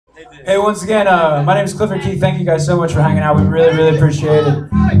Hey, once again, my name is Clifford Keith. Thank you guys so much for hanging out. We really, really appreciate it.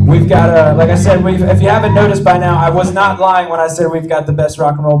 We've got, like I said, if you haven't noticed by now, I was not lying when I said we've got the best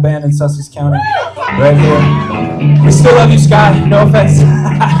rock and roll band in Sussex County right here. We still love you, Scott. No offense.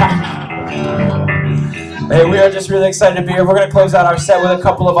 Hey, we are just really excited to be here. We're going to close out our set with a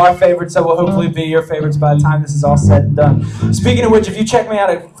couple of our favorites that will hopefully be your favorites by the time this is all said and done. Speaking of which, if you check me out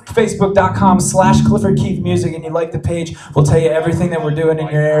at facebook.com/CliffordKeithMusic and you like the page, we'll tell you everything that we're doing in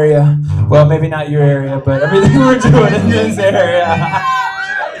your area. Well, maybe not your area, but everything we're doing in this area.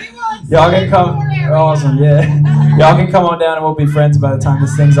 Y'all can come. Awesome, yeah. Y'all can come on down and we'll be friends by the time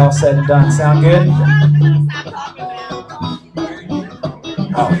this thing's all said and done. Sound good?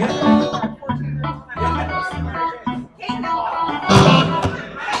 Oh, yeah.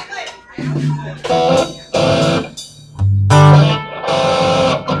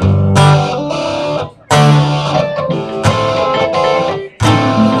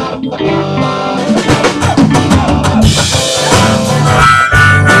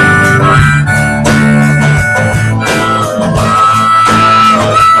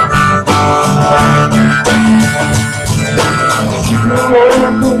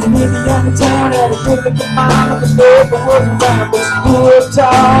 Town at a good looking mom with a bed that wasn't round, but she grew up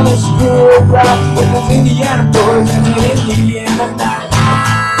tall and she grew up right with those Indiana boys and the Indiana night.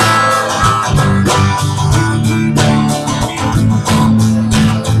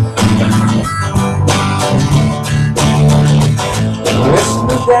 Well, she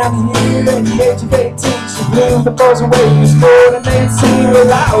moved down here at the age of 18. She blew the boys away to school and they'd see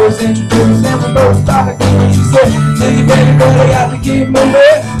her. I was introduced and we both started doing. She said, "Till you ready, buddy, I have to keep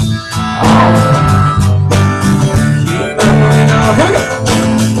moving."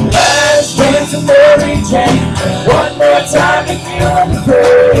 Last chance of Mary Jane, one more time to feel and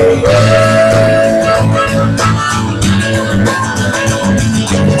pray.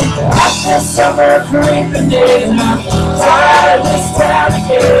 After summer creeping in, I'm tired of this town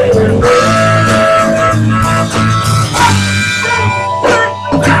again.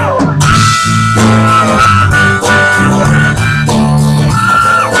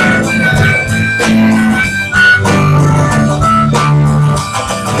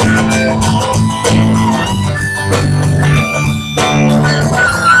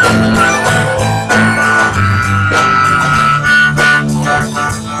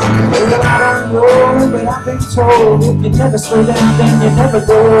 Told if you never slow down, then you never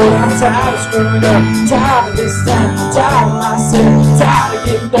go. I'm tired of screwing up, tired of this time, tired of myself, tired of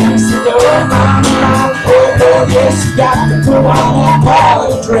getting down. So oh mama, oh yes, you got to put on that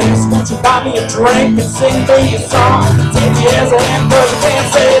party dress. Won't you buy me a drink and sing me a song? Take you as a hand, but you can't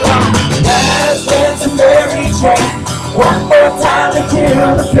stay long. Last dance of Mary Jane, one more time to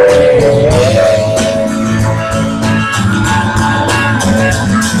kill the pain.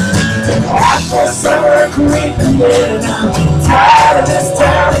 After summer creeping in, I'm tired of this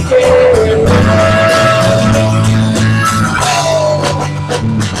town again.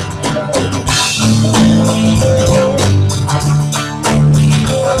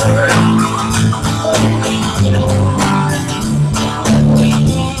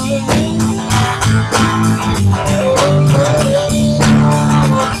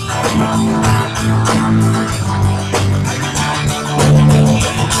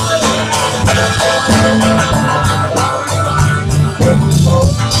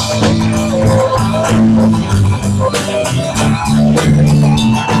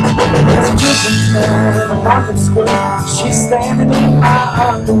 She's standing in my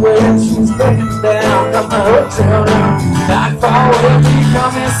underwear. She's looking down from the hotel room. Nightfall will be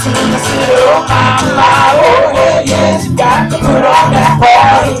coming soon. I said, oh my, oh yeah, you got to put on that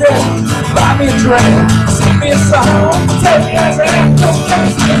party dress. Buy me a drink, sing me a song, take me as a hand,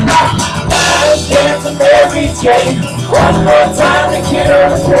 just me rock. Last dance of Mary Jane, one more time to kill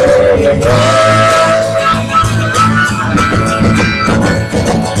the pain.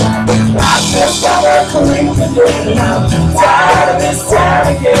 Summer creeping in, I'm tired of this town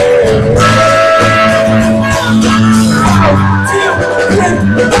again.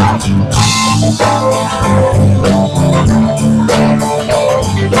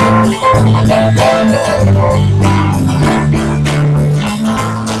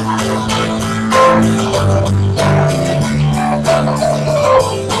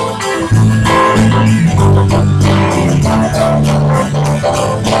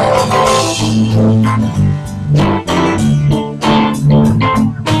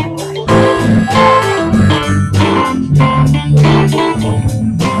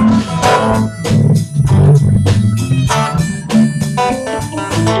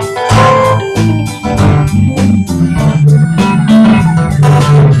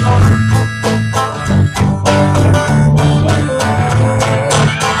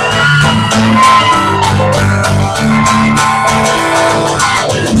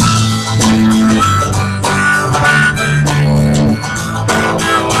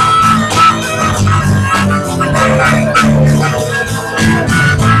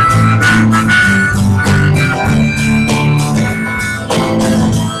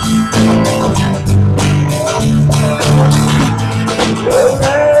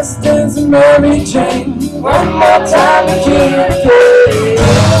 Mary Jane, one more time to keep it.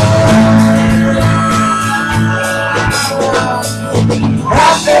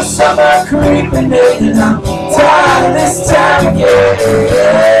 I feel summer creeping in, and I'm tired of this time.